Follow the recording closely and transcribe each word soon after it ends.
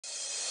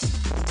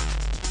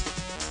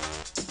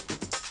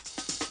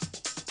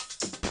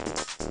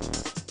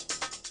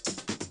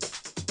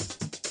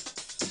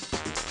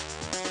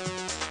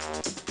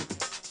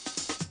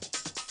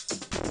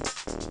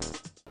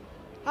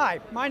Hi,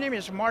 my name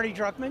is Marty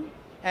Druckman,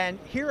 and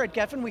here at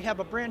Gefen we have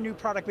a brand new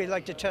product we'd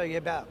like to tell you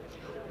about.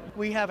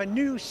 We have a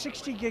new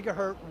 60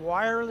 gigahertz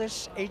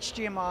wireless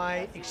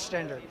HDMI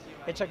extender.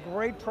 It's a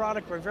great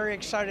product, we're very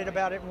excited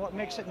about it, and what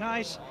makes it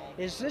nice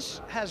is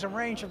this has a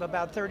range of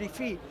about 30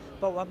 feet,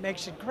 but what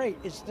makes it great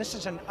is this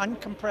is an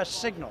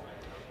uncompressed signal.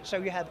 So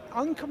you have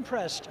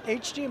uncompressed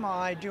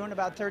HDMI doing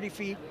about 30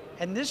 feet,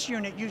 and this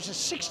unit uses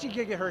 60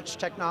 gigahertz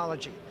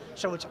technology.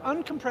 So it's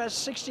uncompressed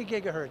 60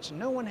 gigahertz.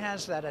 No one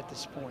has that at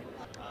this point.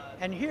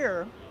 And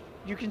here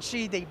you can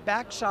see the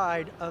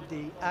backside of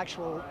the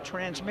actual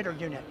transmitter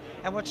unit.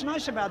 And what's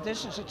nice about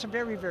this is it's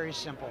very, very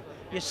simple.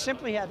 You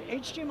simply have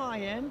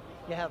HDMI in,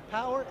 you have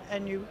power,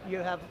 and you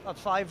have a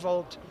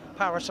 5-volt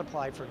power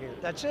supply for here.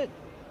 That's it.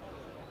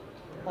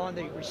 On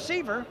the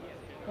receiver,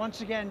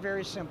 once again,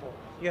 very simple.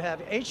 You have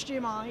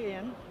HDMI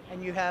in,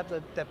 and you have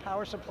the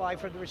power supply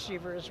for the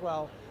receiver as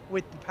well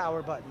with the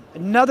power button.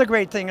 Another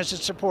great thing is it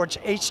supports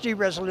HD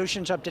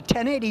resolutions up to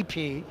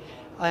 1080p,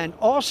 and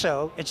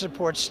also it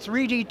supports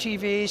 3D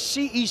TV,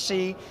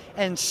 CEC,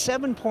 and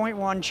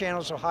 7.1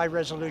 channels of high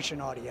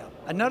resolution audio.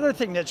 Another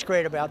thing that's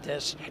great about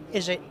this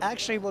is it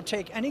actually will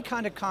take any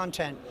kind of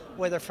content,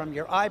 whether from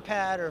your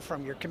iPad or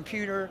from your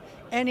computer,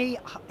 any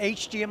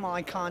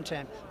HDMI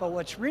content. But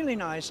what's really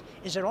nice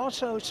is it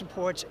also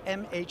supports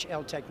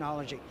MHL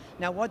technology.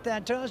 Now what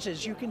that does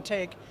is you can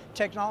take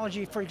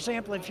technology, for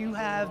example, if you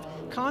have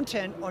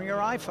content on your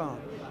iPhone,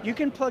 you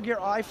can plug your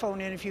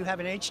iPhone in if you have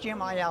an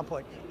HDMI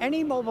output.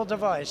 Any mobile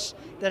device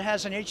that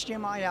has an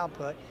HDMI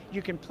output,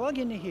 you can plug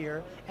into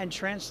here and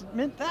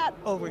transmit that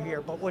over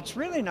here. But what's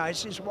really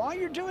nice is while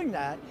you're doing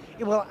that,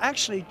 it will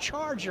actually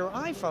charge your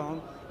iPhone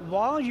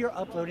while you're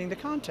uploading the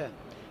content.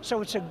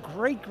 So it's a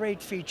great,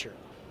 great feature.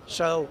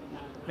 So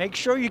make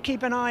sure you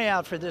keep an eye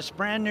out for this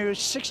brand new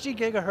 60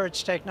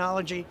 gigahertz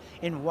technology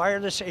in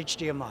wireless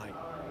HDMI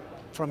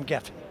from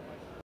Gefen.